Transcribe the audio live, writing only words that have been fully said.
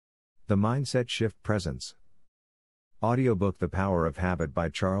The Mindset Shift presents Audiobook The Power of Habit by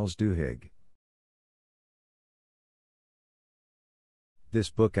Charles Duhigg. This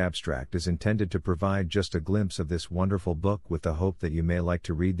book abstract is intended to provide just a glimpse of this wonderful book with the hope that you may like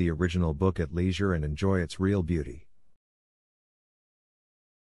to read the original book at leisure and enjoy its real beauty.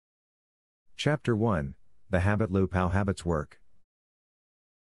 Chapter 1: The Habit Loop: How Habits Work.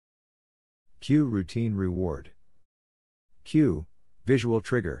 Cue: Routine Reward. Cue: visual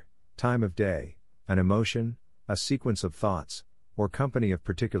trigger, time of day, an emotion, a sequence of thoughts, or company of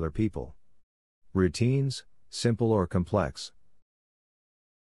particular people. Routines: simple or complex.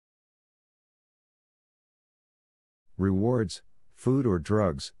 Rewards: food or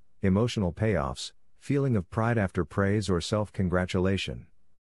drugs, emotional payoffs, feeling of pride after praise or self-congratulation.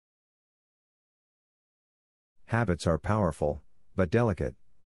 Habits are powerful, but delicate.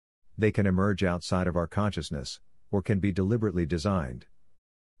 They can emerge outside of our consciousness, or can be deliberately designed.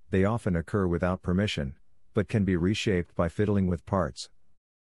 They often occur without permission, but can be reshaped by fiddling with parts.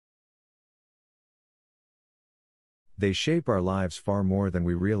 They shape our lives far more than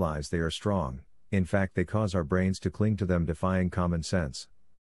we realize. They are strong. In fact, they cause our brains to cling to them, defying common sense.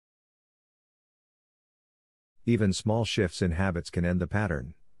 Even small shifts in habits can end the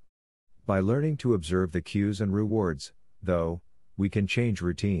pattern. By learning to observe the cues and rewards, though, we can change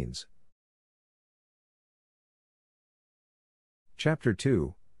routines. Chapter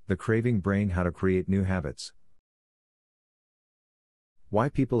 2: The Craving Brain: How to Create New Habits. Why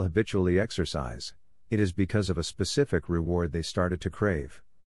people habitually exercise? It is because of a specific reward they started to crave.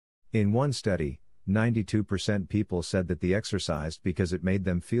 In one study, 92% people said that they exercised because it made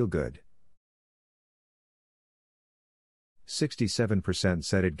them feel good. 67%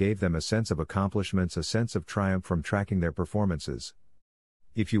 said it gave them a sense of accomplishments, a sense of triumph from tracking their performances.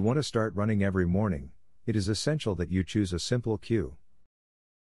 If you want to start running every morning, it is essential that you choose a simple cue.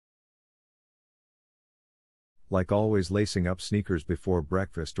 Like always lacing up sneakers before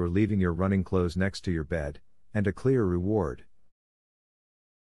breakfast or leaving your running clothes next to your bed, and a clear reward.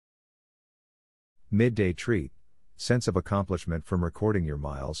 Midday treat, sense of accomplishment from recording your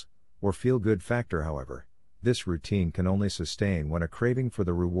miles, or feel-good factor. However, this routine can only sustain when a craving for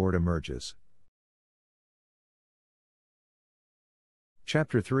the reward emerges.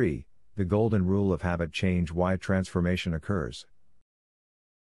 Chapter 3: The Golden Rule of Habit Change: Why Transformation Occurs.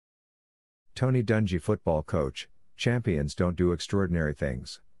 Tony Dungy, football coach: champions don't do extraordinary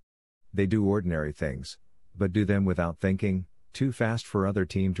things. They do ordinary things, but do them without thinking, too fast for other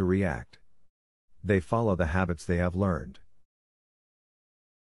team to react. They follow the habits they have learned.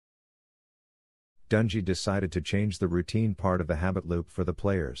 Dungy decided to change the routine part of the habit loop for the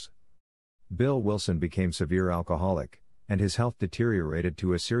players. Bill Wilson became severe alcoholic, and his health deteriorated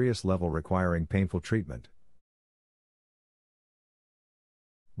to a serious level requiring painful treatment.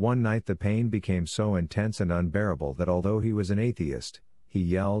 One night the pain became so intense and unbearable that although he was an atheist, he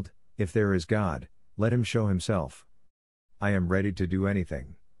yelled, "If there is God, let him show himself. I am ready to do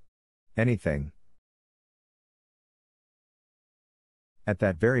anything. Anything." At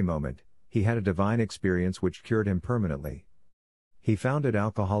that very moment, he had a divine experience which cured him permanently. He founded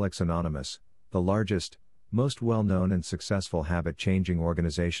Alcoholics Anonymous, the largest, most well-known and successful habit-changing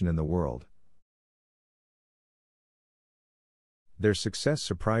organization in the world. Their success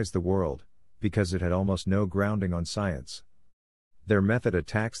surprised the world, because it had almost no grounding on science. Their method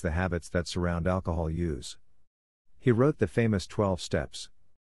attacks the habits that surround alcohol use. He wrote the famous 12 Steps.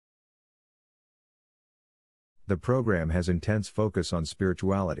 The program has intense focus on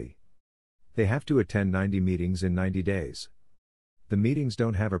spirituality. They have to attend 90 meetings in 90 days. The meetings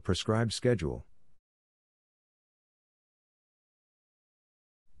don't have a prescribed schedule.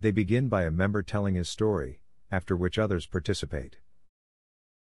 They begin by a member telling his story, after which others participate.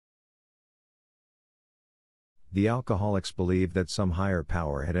 The alcoholics believed that some higher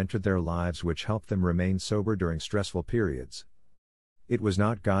power had entered their lives which helped them remain sober during stressful periods. It was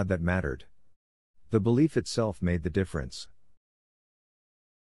not God that mattered. The belief itself made the difference.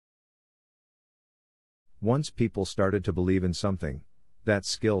 Once people started to believe in something, that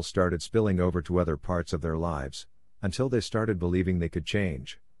skill started spilling over to other parts of their lives, until they started believing they could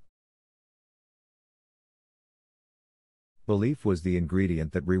change. Belief was the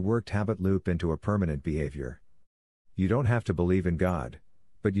ingredient that reworked habit loop into a permanent behavior. You don't have to believe in God,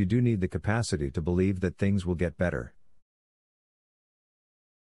 but you do need the capacity to believe that things will get better.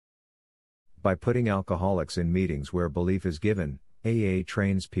 By putting alcoholics in meetings where belief is given, AA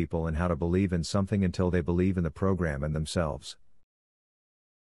trains people in how to believe in something until they believe in the program and themselves.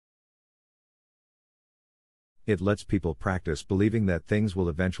 It lets people practice believing that things will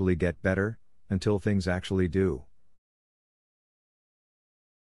eventually get better, until things actually do.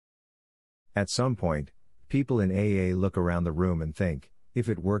 At some point, people in AA look around the room and think, if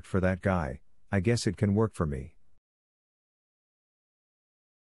it worked for that guy, I guess it can work for me.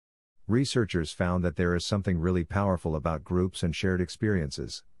 Researchers found that there is something really powerful about groups and shared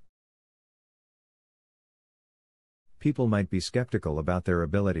experiences. People might be skeptical about their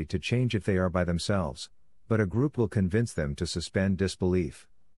ability to change if they are by themselves, but a group will convince them to suspend disbelief.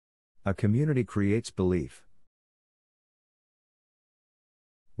 A community creates belief.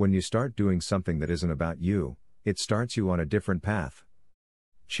 When you start doing something that isn't about you, it starts you on a different path.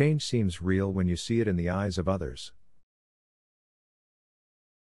 Change seems real when you see it in the eyes of others.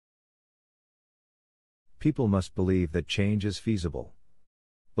 People must believe that change is feasible.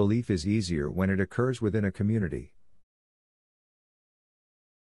 Belief is easier when it occurs within a community.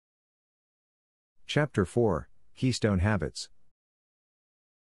 Chapter 4, Keystone Habits.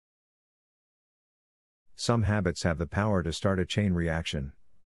 Some habits have the power to start a chain reaction.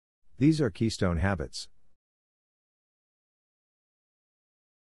 These are keystone habits.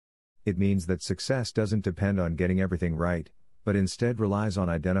 It means that success doesn't depend on getting everything right, but instead relies on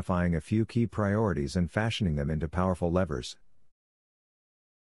identifying a few key priorities and fashioning them into powerful levers.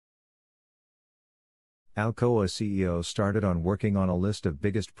 Alcoa CEO started on working on a list of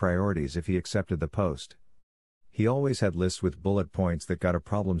biggest priorities if he accepted the post. He always had lists with bullet points that got a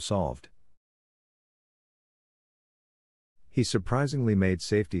problem solved. He surprisingly made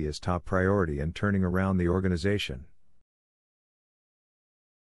safety his top priority and turning around the organization.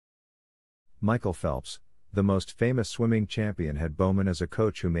 Michael Phelps, the most famous swimming champion, had Bowman as a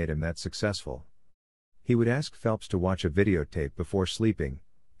coach who made him that successful. He would ask Phelps to watch a videotape before sleeping,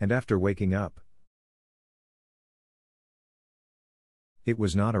 and after waking up. It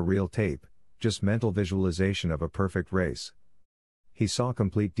was not a real tape, just mental visualization of a perfect race. He saw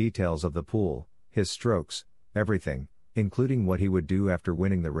complete details of the pool, his strokes, everything, including what he would do after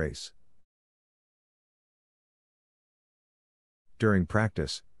winning the race. During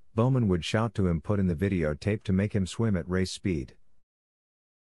practice, Bowman would shout to him put in the videotape to make him swim at race speed.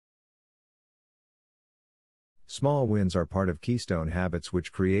 Small wins are part of keystone habits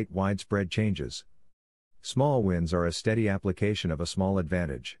which create widespread changes. Small wins are a steady application of a small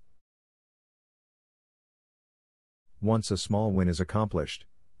advantage. Once a small win is accomplished,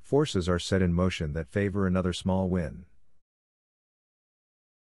 forces are set in motion that favor another small win.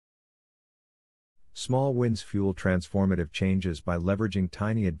 Small wins fuel transformative changes by leveraging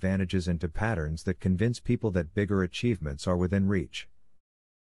tiny advantages into patterns that convince people that bigger achievements are within reach.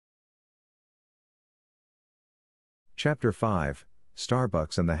 Chapter 5,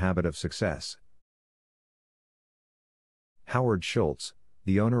 Starbucks and the Habit of Success. Howard Schultz,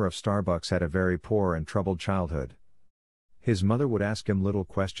 the owner of Starbucks, had a very poor and troubled childhood. His mother would ask him little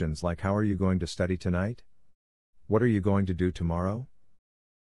questions like, "How are you going to study tonight? What are you going to do tomorrow?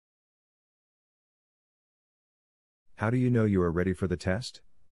 How do you know you are ready for the test?"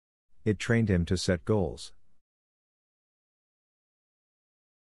 It trained him to set goals.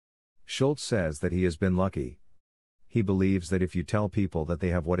 Schultz says that he has been lucky. He believes that if you tell people that they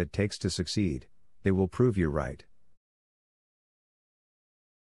have what it takes to succeed, they will prove you right.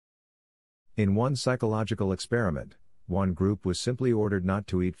 In one psychological experiment, one group was simply ordered not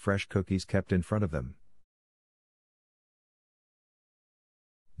to eat fresh cookies kept in front of them.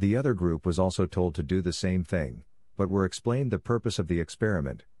 The other group was also told to do the same thing, but were explained the purpose of the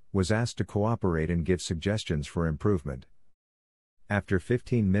experiment, was asked to cooperate and give suggestions for improvement. After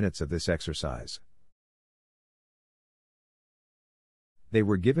 15 minutes of this exercise, they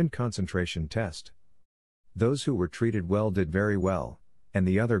were given concentration test. Those who were treated well did very well, and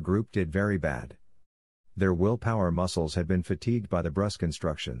the other group did very bad. Their willpower muscles had been fatigued by the brusque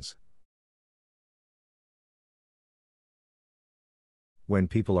instructions. When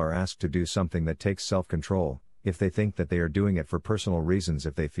people are asked to do something that takes self-control, if they think that they are doing it for personal reasons,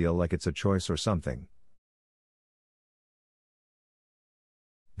 if they feel like it's a choice or something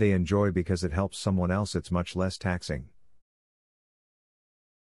they enjoy because it helps someone else, it's much less taxing.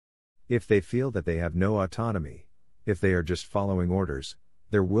 If they feel that they have no autonomy, if they are just following orders,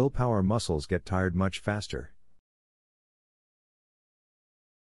 their willpower muscles get tired much faster.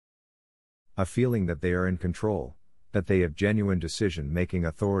 A feeling that they are in control, that they have genuine decision-making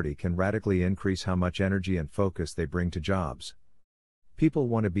authority, can radically increase how much energy and focus they bring to jobs. People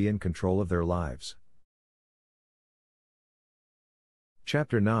want to be in control of their lives.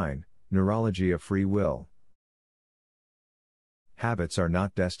 Chapter 9, Neurology of Free Will. Habits are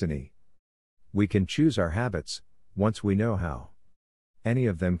not destiny. We can choose our habits, once we know how. Any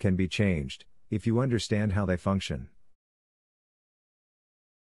of them can be changed, if you understand how they function.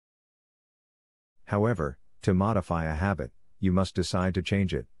 However, to modify a habit, you must decide to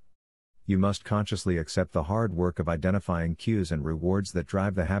change it. You must consciously accept the hard work of identifying cues and rewards that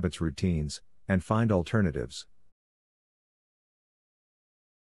drive the habit's routines, and find alternatives.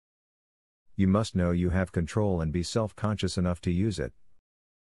 You must know you have control and be self-conscious enough to use it.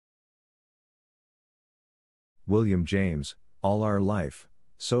 William James, all our life,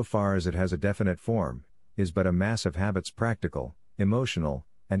 so far as it has a definite form, is but a mass of habits practical, emotional,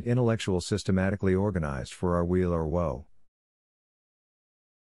 and intellectual systematically organized for our weal or woe,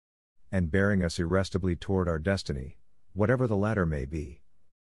 and bearing us irresistibly toward our destiny, whatever the latter may be.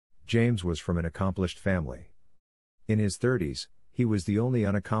 James was from an accomplished family. In his 30s, he was the only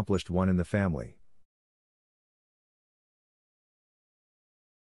unaccomplished one in the family.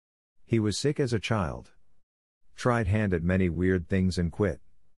 He was sick as a child. Tried hand at many weird things and quit.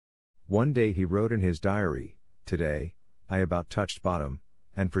 One day he wrote in his diary, "Today, I about touched bottom,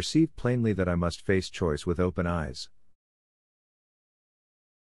 and perceived plainly that I must face choice with open eyes.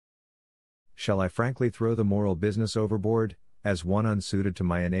 Shall I frankly throw the moral business overboard, as one unsuited to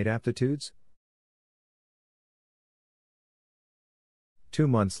my innate aptitudes?" 2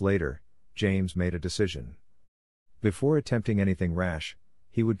 months later, James made a decision. Before attempting anything rash,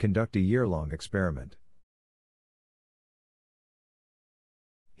 he would conduct a year-long experiment.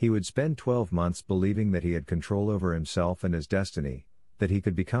 He would spend 12 months believing that he had control over himself and his destiny, that he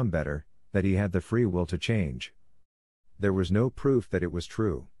could become better, that he had the free will to change. There was no proof that it was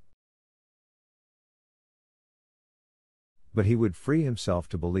true. But he would free himself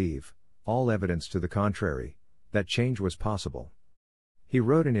to believe, all evidence to the contrary, that change was possible. He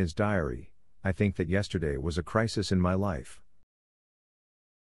wrote in his diary, "I think that yesterday was a crisis in my life."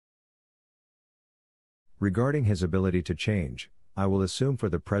 Regarding his ability to change, I will assume for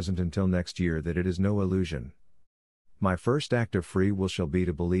the present until next year that it is no illusion. My first act of free will shall be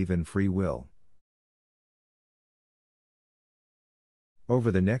to believe in free will.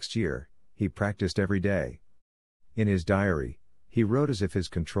 Over the next year, he practiced every day. In his diary, he wrote as if his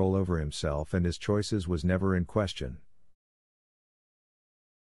control over himself and his choices was never in question.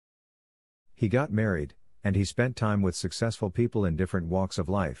 He got married, and he spent time with successful people in different walks of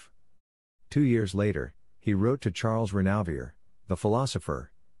life. 2 years later, he wrote to Charles Renouvier, the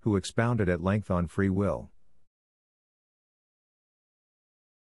philosopher, who expounded at length on free will.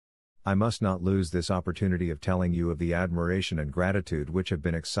 I must not lose this opportunity of telling you of the admiration and gratitude which have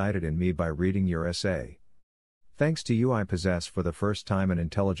been excited in me by reading your essay. Thanks to you, I possess for the first time an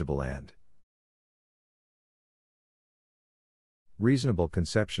intelligible and reasonable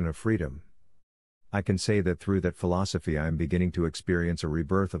conception of freedom. I can say that through that philosophy I am beginning to experience a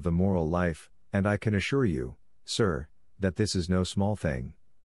rebirth of the moral life, and I can assure you, sir, that this is no small thing.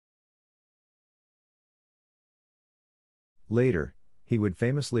 Later, he would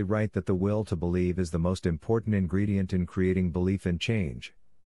famously write that the will to believe is the most important ingredient in creating belief in change,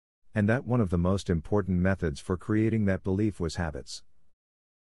 and that one of the most important methods for creating that belief was habits.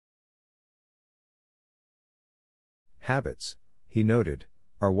 Habits, he noted,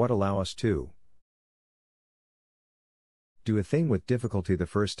 are what allow us to do a thing with difficulty the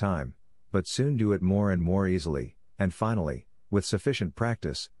first time, but soon do it more and more easily, and finally, with sufficient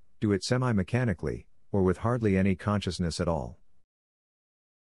practice, do it semi-mechanically, or with hardly any consciousness at all.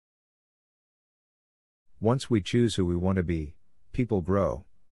 Once we choose who we want to be, people grow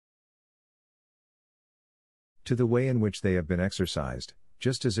to the way in which they have been exercised,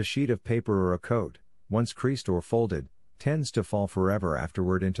 just as a sheet of paper or a coat, once creased or folded, tends to fall forever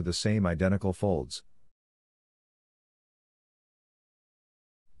afterward into the same identical folds.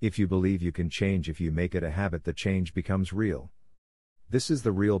 If you believe you can change, if you make it a habit, the change becomes real. This is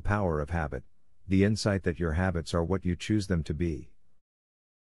the real power of habit, the insight that your habits are what you choose them to be.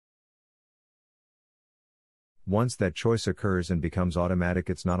 Once that choice occurs and becomes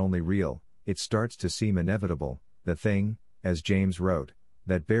automatic, it's not only real, it starts to seem inevitable, the thing, as James wrote,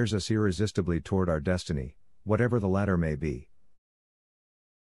 that bears us irresistibly toward our destiny, whatever the latter may be.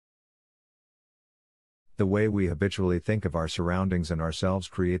 The way we habitually think of our surroundings and ourselves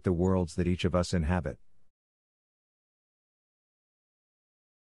create the worlds that each of us inhabit.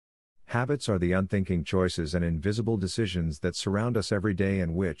 Habits are the unthinking choices and invisible decisions that surround us every day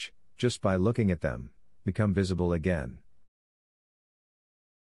and which, just by looking at them, become visible again.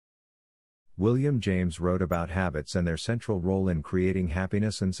 William James wrote about habits and their central role in creating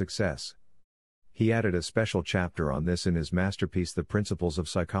happiness and success. He added a special chapter on this in his masterpiece, The Principles of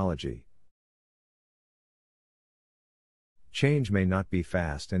Psychology. Change may not be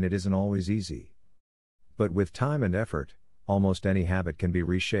fast and it isn't always easy. But with time and effort, almost any habit can be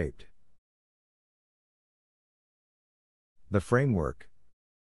reshaped. The framework.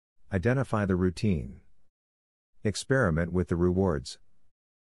 Identify the routine. Experiment with the rewards.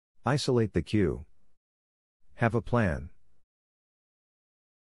 Isolate the cue. Have a plan.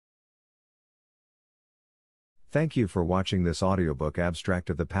 Thank you for watching this audiobook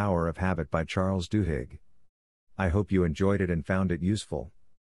abstract of The Power of Habit by Charles Duhigg. I hope you enjoyed it and found it useful.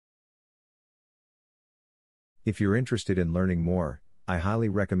 If you're interested in learning more, I highly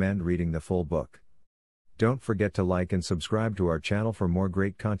recommend reading the full book. Don't forget to like and subscribe to our channel for more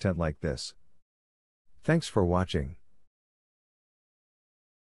great content like this. Thanks for watching.